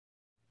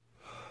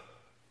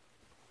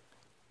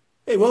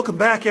Hey, welcome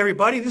back,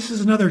 everybody. This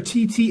is another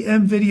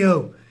TTM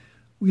video.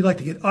 We like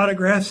to get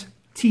autographs,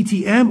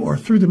 TTM, or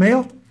through the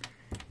mail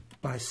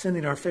by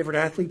sending our favorite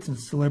athletes and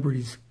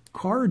celebrities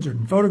cards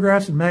and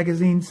photographs and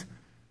magazines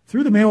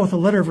through the mail with a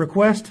letter of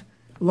request,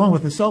 along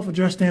with a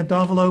self-addressed stamped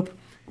envelope.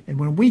 And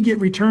when we get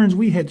returns,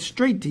 we head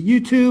straight to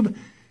YouTube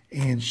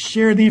and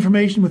share the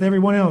information with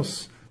everyone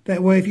else.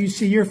 That way, if you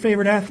see your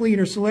favorite athlete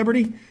or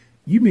celebrity,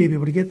 you may be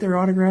able to get their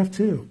autograph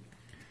too.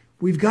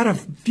 We've got a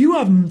few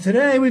of them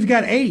today. We've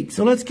got 8,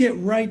 so let's get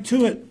right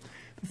to it.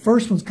 The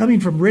first one's coming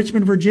from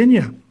Richmond,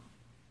 Virginia.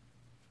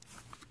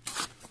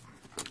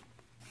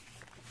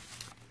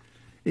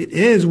 It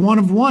is 1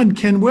 of 1,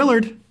 Kenn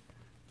Willard.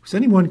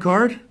 Sent him one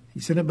card. He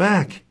sent it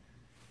back.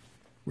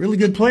 Really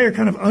good player,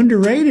 kind of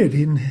underrated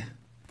in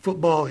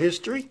football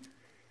history.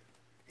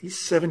 He's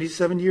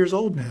 77 years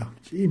old now.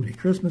 Gee,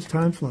 Christmas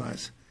time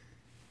flies.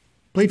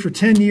 Played for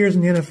 10 years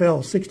in the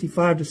NFL,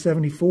 65 to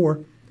 74.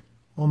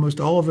 Almost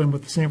all of them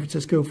with the San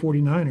Francisco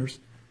 49ers.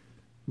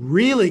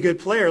 Really good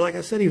player. Like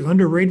I said, he was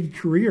underrated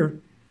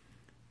career.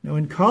 Now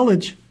in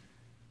college,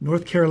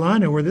 North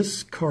Carolina, where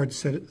this card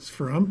set is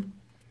from,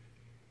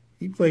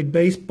 he played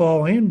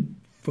baseball and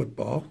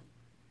football.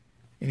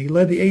 And he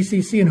led the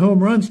ACC in home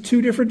runs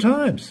 2 different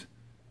times.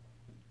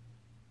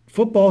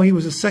 Football, he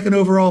was a 2nd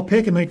overall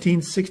pick in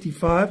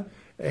 1965,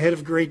 ahead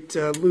of great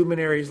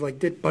luminaries like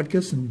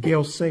Butkus and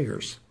Gale.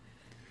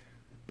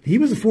 He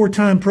was a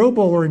 4-time Pro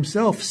Bowler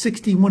himself,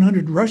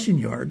 6,100 rushing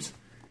yards.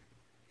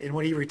 And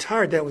when he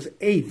retired, that was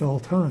 8th all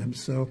time.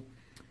 So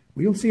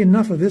we don't see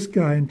enough of this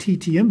guy in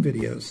TTM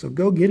videos. So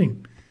go get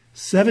him.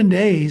 7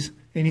 days,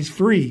 and he's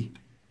free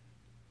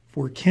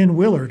for Kenn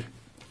Willard.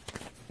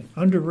 An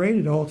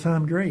underrated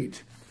all-time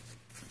great.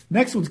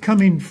 Next one's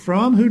coming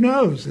from, who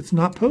knows? It's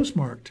not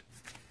postmarked.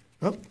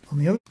 Oh, on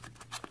the other.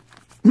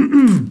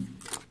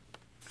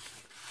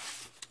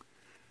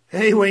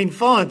 Hey, Wayne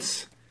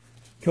Fonts.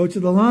 Coach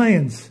of the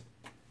Lions.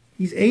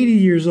 He's 80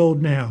 years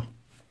old now.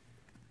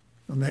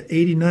 On that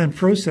 89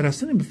 Pro set, I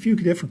sent him a few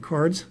different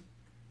cards.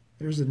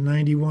 There's a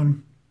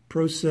 91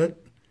 Pro set.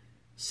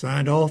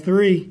 Signed all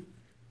 3.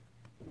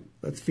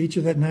 Let's feature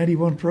that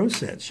 91 Pro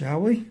set,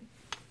 shall we?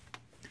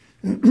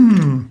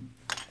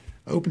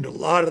 Opened a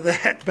lot of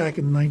that back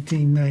in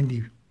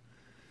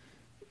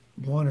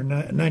 1991 or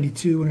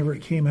 92, whenever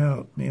it came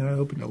out. Man, I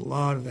opened a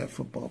lot of that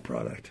football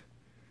product.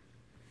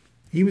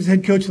 He was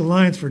head coach of the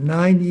Lions for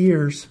 9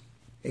 years.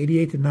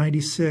 88 to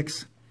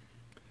 96.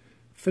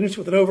 Finished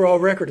with an overall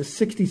record of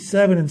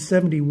 67 and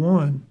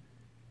 71.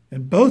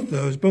 And both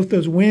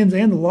those wins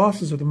and the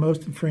losses are the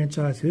most in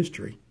franchise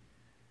history.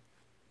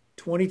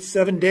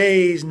 27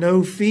 days,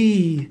 no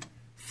fee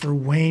for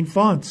Wayne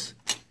Fonts,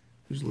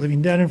 who's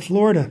living down in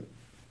Florida.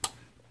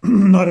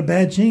 Not a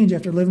bad change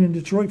after living in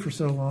Detroit for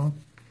so long.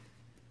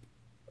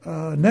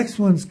 Next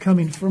one's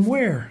coming from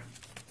where?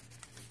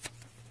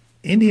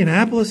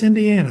 Indianapolis,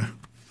 Indiana.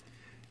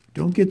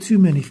 Don't get too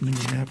many from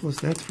Indianapolis,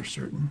 that's for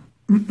certain.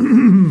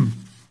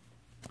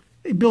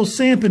 Hey, Bill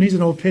Sampen, he's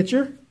an old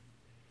pitcher.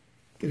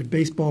 Get a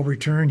baseball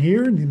return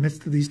here in the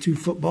midst of these 2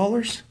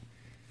 footballers.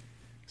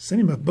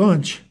 Send him a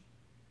bunch.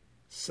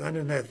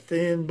 Signing that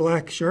thin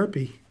black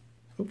Sharpie.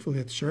 Hopefully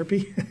that's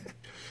Sharpie.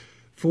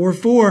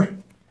 4-4.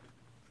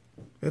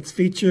 Let's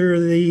feature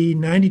the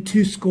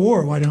 92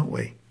 score, why don't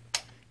we?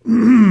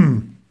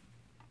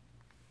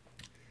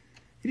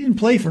 He didn't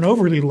play for an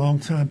overly long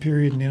time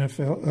period in the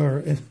NFL or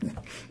in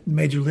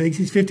major leagues.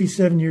 He's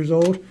 57 years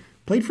old.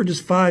 Played for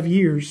just 5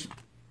 years,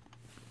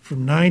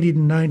 from 90 to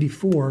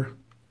 94.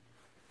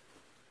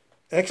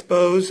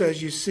 Expos,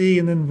 as you see,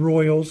 and then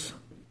Royals.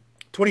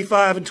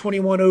 25 and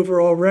 21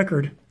 overall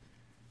record.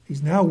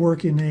 He's now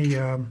working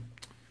a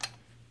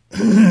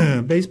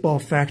baseball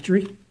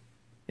factory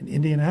in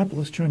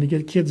Indianapolis, trying to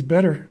get kids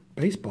better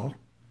baseball.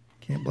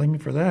 Can't blame him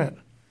for that.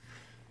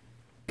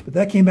 But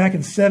that came back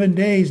in 7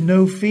 days,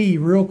 no fee,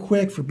 real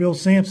quick for Bill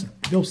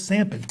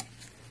Sampen.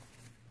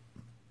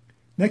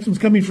 Next one's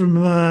coming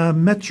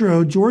from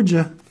Metro,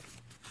 Georgia.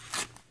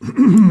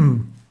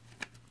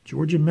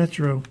 Georgia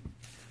Metro.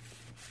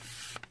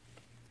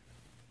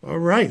 All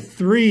right,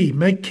 3,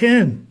 Mike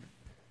Kenn.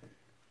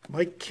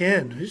 Mike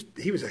Kenn,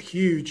 he was a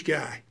huge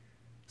guy.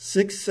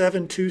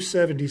 6'7",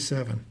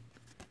 277.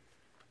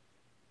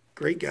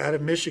 Great guy out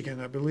of Michigan,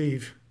 I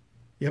believe.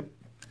 Yep.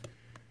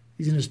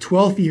 He's in his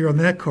 12th year on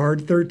that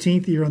card,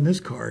 13th year on this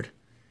card.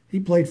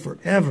 He played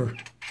forever.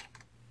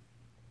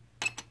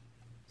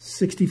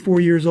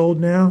 64 years old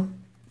now.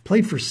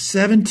 Played for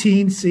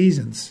 17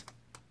 seasons.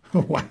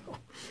 Oh, wow.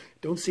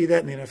 Don't see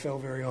that in the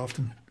NFL very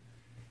often.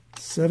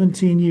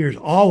 17 years,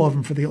 all of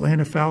them for the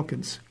Atlanta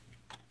Falcons.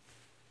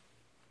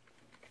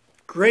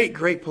 Great,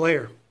 great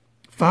player.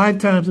 5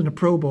 times in the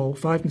Pro Bowl,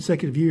 5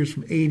 consecutive years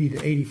from 80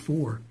 to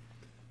 84.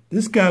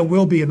 This guy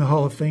will be in the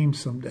Hall of Fame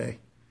someday.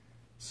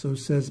 So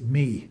says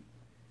me.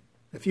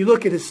 If you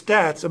look at his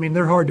stats, I mean,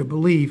 they're hard to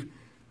believe.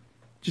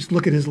 Just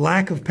look at his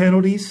lack of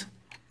penalties,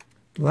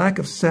 lack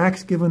of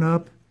sacks given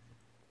up.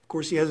 Of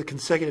course, he has a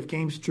consecutive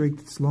game streak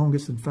that's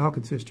longest in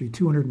Falcons history.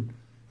 200,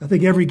 I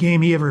think every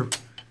game he ever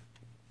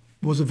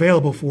was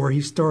available for, he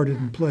started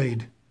and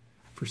played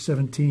for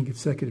 17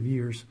 consecutive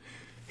years.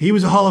 He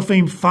was a Hall of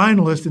Fame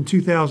finalist in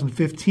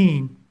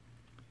 2015.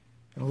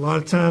 And a lot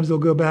of times they'll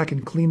go back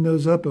and clean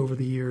those up over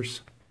the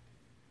years.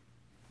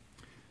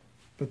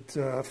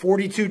 But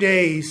 42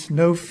 days,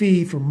 no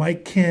fee for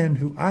Mike Kenn,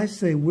 who I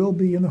say will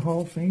be in the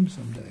Hall of Fame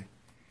someday.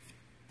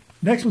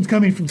 Next one's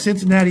coming from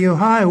Cincinnati,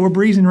 Ohio. We're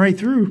breezing right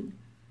through.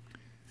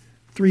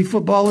 3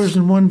 footballers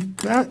and 1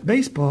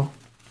 baseball.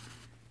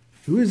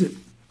 Who is it?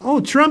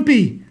 Oh,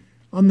 Trumpy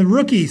on the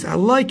rookies. I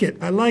like it.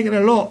 I like it a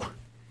lot.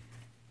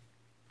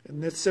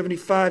 And that's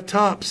 75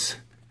 tops.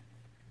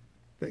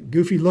 That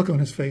goofy look on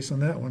his face on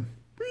that one.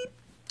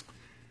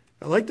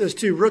 I like those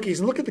 2 rookies.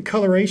 And look at the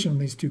coloration on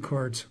these 2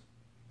 cards.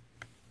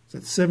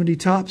 That's 70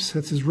 tops.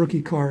 That's his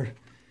rookie card.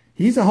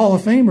 He's a Hall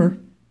of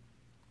Famer.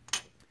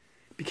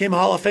 Became a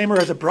Hall of Famer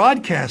as a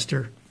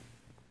broadcaster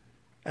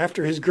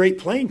after his great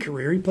playing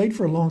career. He played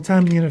for a long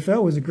time in the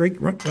NFL. Was a great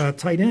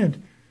tight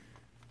end.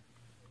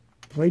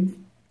 Played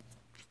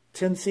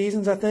 10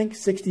 seasons, I think,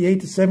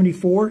 68 to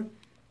 74.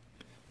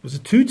 Was a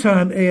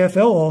 2-time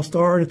AFL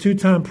All-Star and a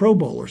 2-time Pro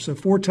Bowler, so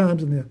 4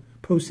 times in the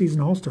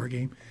postseason All-Star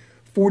game.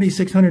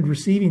 4,600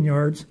 receiving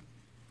yards.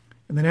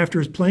 And then after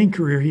his playing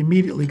career, he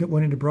immediately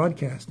went into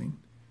broadcasting.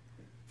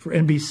 For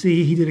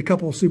NBC, he did a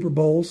couple of Super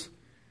Bowls.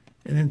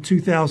 And in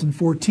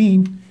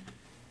 2014,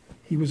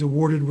 he was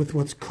awarded with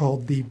what's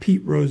called the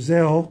Pete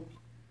Rozelle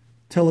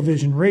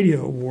Television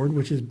Radio Award,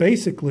 which is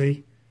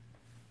basically,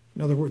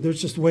 in other words,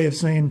 there's just a way of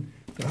saying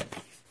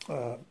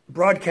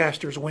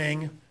broadcaster's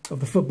wing of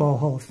the Football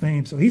Hall of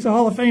Fame. So he's a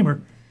Hall of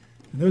Famer.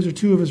 And those are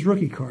 2 of his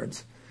rookie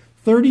cards.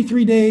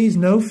 33 days,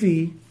 no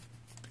fee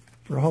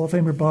for Hall of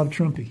Famer Bob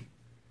Trumpy.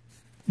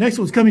 Next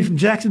one's coming from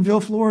Jacksonville,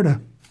 Florida.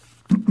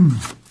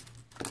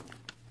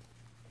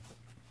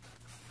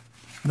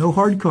 No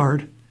hard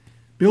card.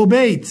 Bill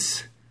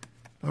Bates.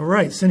 All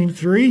right, sending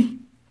 3.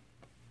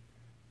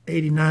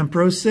 89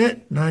 pro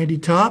set, 90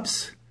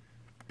 tops.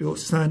 Bill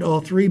signed all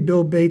 3.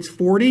 Bill Bates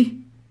 40.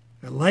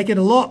 I like it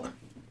a lot.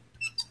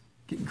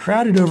 Getting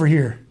crowded over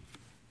here.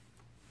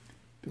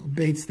 Bill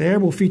Bates there.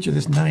 We'll feature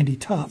this 90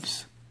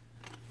 tops.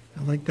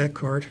 I like that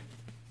card.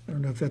 I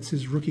don't know if that's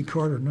his rookie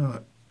card or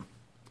not.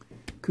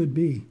 Could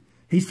be.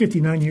 He's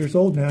 59 years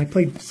old now. He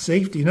played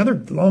safety. Another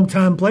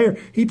long-time player.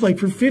 He played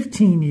for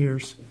 15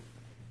 years.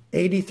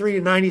 83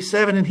 to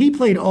 97, and he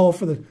played all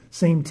for the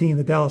same team,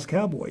 the Dallas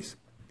Cowboys.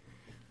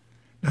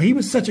 Now, he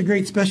was such a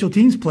great special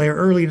teams player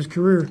early in his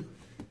career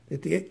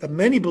that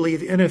many believe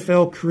the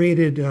NFL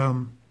created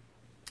a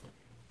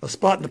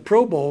spot in the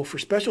Pro Bowl for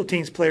special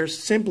teams players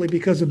simply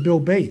because of Bill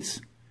Bates.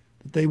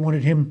 That they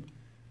wanted him,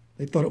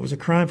 they thought it was a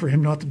crime for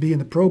him not to be in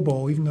the Pro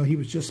Bowl, even though he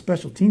was just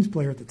special teams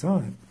player at the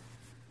time.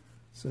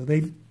 So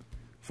they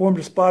formed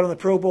a spot on the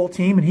Pro Bowl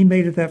team, and he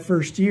made it that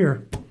first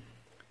year.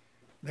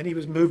 Then he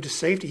was moved to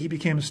safety. He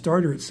became a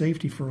starter at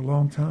safety for a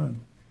long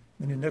time.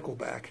 Then a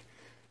nickelback.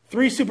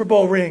 3 Super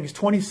Bowl rings,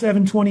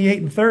 27,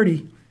 28, and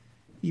 30,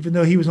 even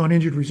though he was on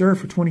injured reserve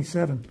for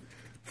 27.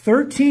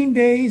 13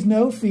 days,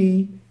 no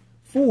fee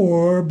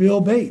for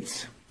Bill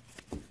Bates.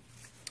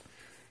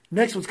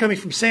 Next one's coming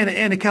from Santa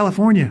Ana,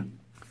 California.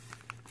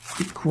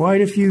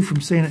 Quite a few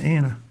from Santa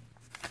Ana.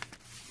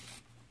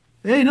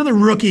 Hey, another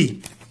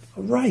rookie.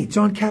 All right,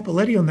 John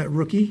Cappelletti on that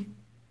rookie.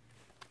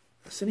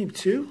 I sent him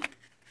 2.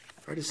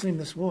 I just sent him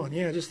this one.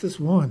 Yeah, just this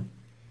one.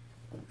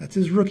 That's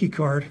his rookie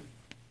card.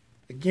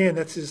 Again,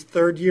 that's his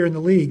 3rd year in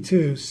the league,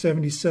 too.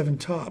 77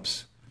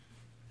 tops.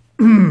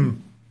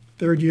 3rd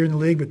year in the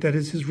league, but that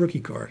is his rookie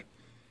card.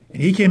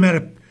 And he came out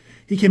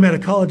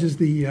of college as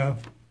the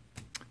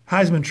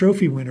Heisman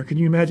Trophy winner. Can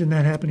you imagine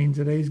that happening in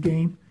today's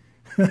game?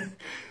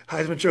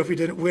 Heisman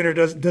Trophy winner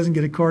doesn't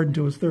get a card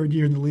until his 3rd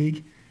year in the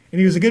league. And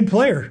he was a good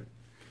player.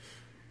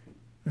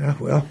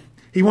 Well,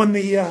 he won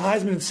the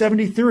Heisman in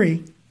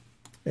 73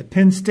 at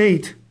Penn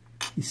State.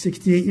 He's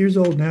 68 years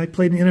old now. He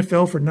played in the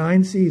NFL for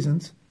 9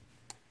 seasons.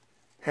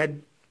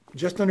 Had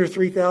just under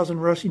 3,000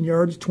 rushing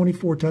yards,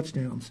 24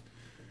 touchdowns.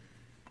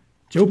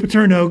 Joe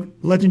Paterno,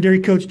 legendary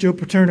coach Joe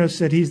Paterno,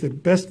 said he's the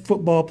best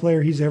football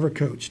player he's ever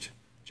coached.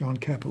 John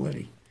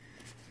Cappelletti.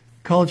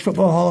 College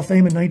Football Hall of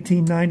Fame in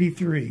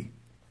 1993.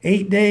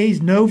 8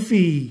 days, no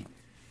fee.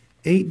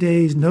 8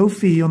 days, no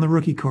fee on the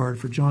rookie card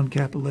for John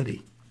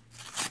Cappelletti.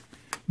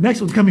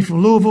 Next one's coming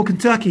from Louisville,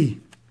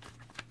 Kentucky.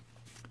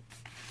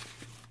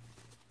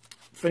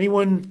 If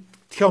anyone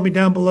tell me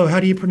down below, how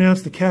do you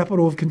pronounce the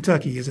capital of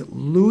Kentucky? Is it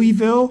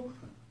Louisville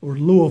or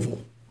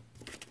Louisville?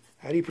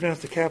 How do you pronounce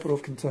the capital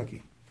of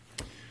Kentucky?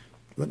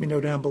 Let me know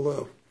down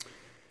below.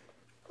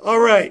 All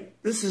right,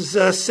 this is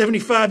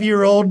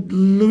 75-year-old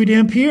Louis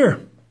Dampier.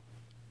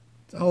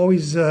 I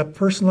always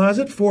personalize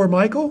it for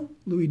Michael,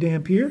 Louis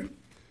Dampier.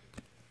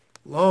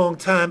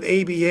 Long-time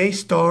ABA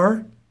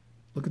star.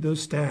 Look at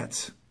those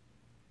stats.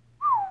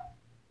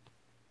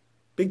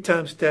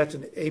 Big-time stats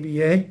in the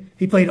ABA.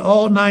 He played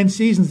all 9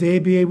 seasons the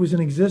ABA was in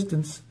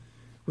existence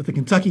with the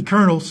Kentucky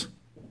Colonels,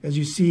 as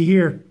you see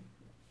here,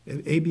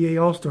 ABA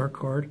All-Star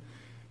card.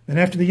 And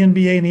after the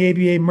NBA and the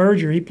ABA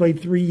merger, he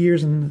played 3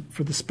 years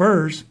for the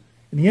Spurs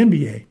in the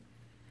NBA.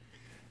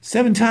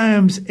 7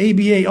 times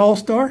ABA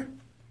All-Star.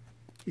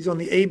 He's on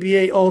the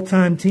ABA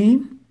all-time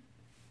team.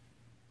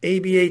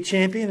 ABA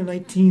champion in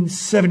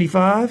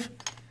 1975.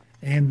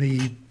 And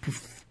the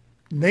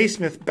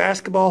Naismith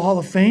Basketball Hall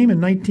of Fame in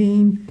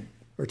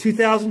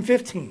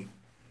 2015.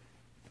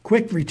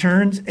 Quick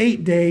returns,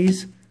 8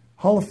 days.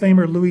 Hall of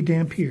Famer Louis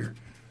Dampier.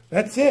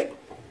 That's it.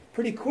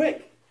 Pretty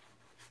quick.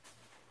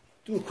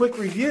 Do a quick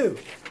review.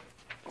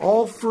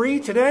 All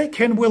free today.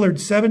 Ken Willard,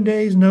 7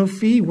 days, no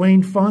fee.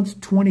 Wayne Fonts,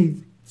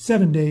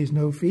 27 days,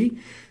 no fee.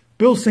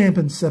 Bill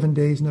Sampen, 7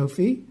 days, no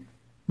fee.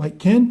 Mike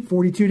Kenn,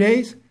 42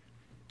 days.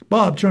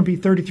 Bob Trumpy,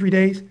 33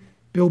 days.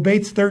 Bill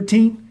Bates,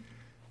 13.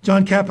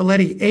 John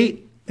Capoletti,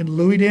 8. And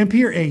Louis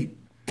Dampier, 8.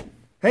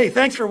 Hey,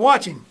 thanks for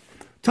watching.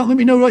 Let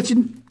me know what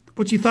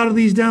you thought of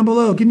these down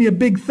below. Give me a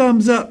big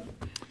thumbs up.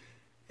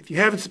 If you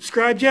haven't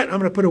subscribed yet, I'm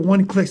going to put a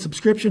one-click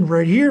subscription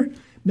right here.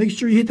 Make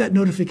sure you hit that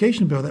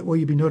notification bell. That way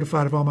you'll be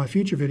notified of all my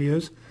future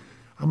videos.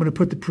 I'm going to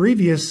put the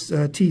previous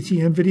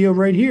TTM video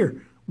right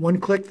here. One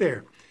click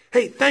there.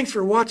 Hey, thanks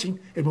for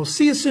watching, and we'll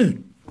see you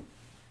soon.